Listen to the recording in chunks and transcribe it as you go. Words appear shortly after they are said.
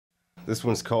This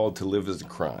one's called To Live Is a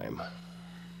Crime.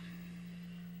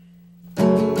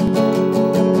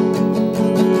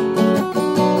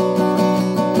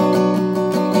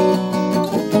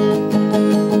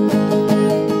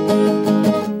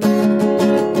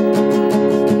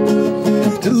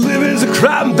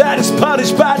 Crime that is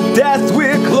punished by death.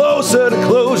 We're closer to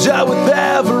closure with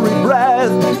every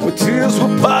breath. Where tears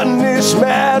will punish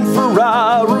man for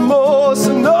our remorse.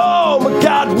 And oh my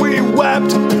God, we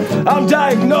wept. I'm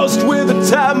diagnosed with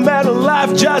a time and a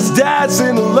life, just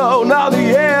dancing alone on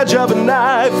the edge of a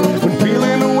knife. When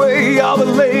peeling away all the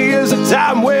layers of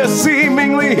time, we're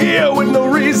seemingly here with no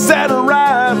reason or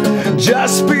rhyme.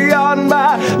 Just beyond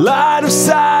my line of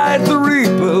sight, the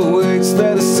reaper waits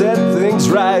there to set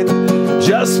things right.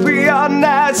 Just beyond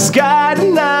that sky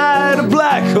tonight, a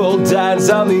black hole dines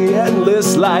on the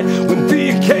endless light. When the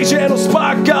occasional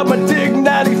spark of my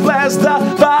dignity flares, the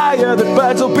fire that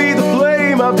burns will be the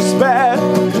flame of despair.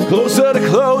 Closer to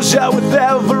closure with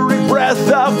every breath,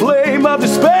 the flame of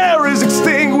despair is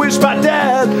extinguished by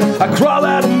death. I crawl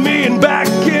out of me and back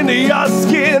into your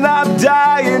skin. I'm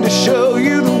dying to show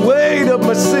you the weight of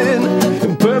my sin.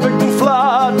 Imperfect and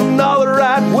flawed in all the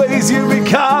right ways, you be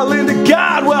calling to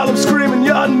God while I'm screaming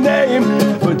your name.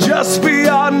 But just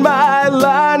beyond my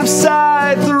line of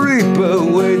sight, the reaper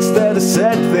waits there to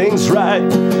set things right.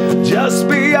 Just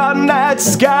beyond that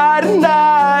sky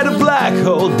tonight, a black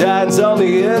hole dines on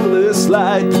the endless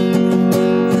light.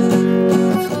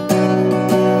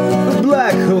 A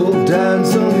black hole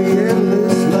dines on the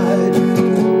endless light.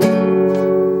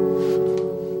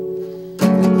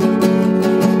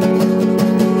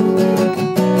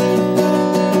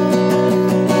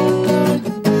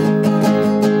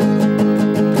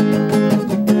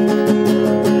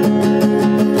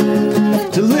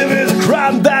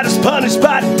 That is punished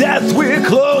by death. We're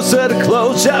closer to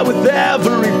closure with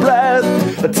every breath.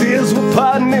 Our tears will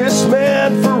punish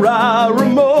men for our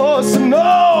remorse. And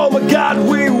oh my God,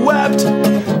 we wept.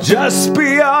 Just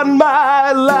beyond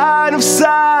my line of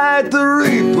sight, the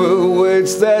reaper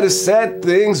waits there to set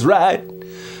things right.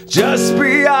 Just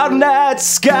beyond that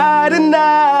sky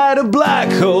tonight, a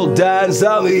black hole dines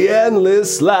on the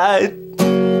endless light.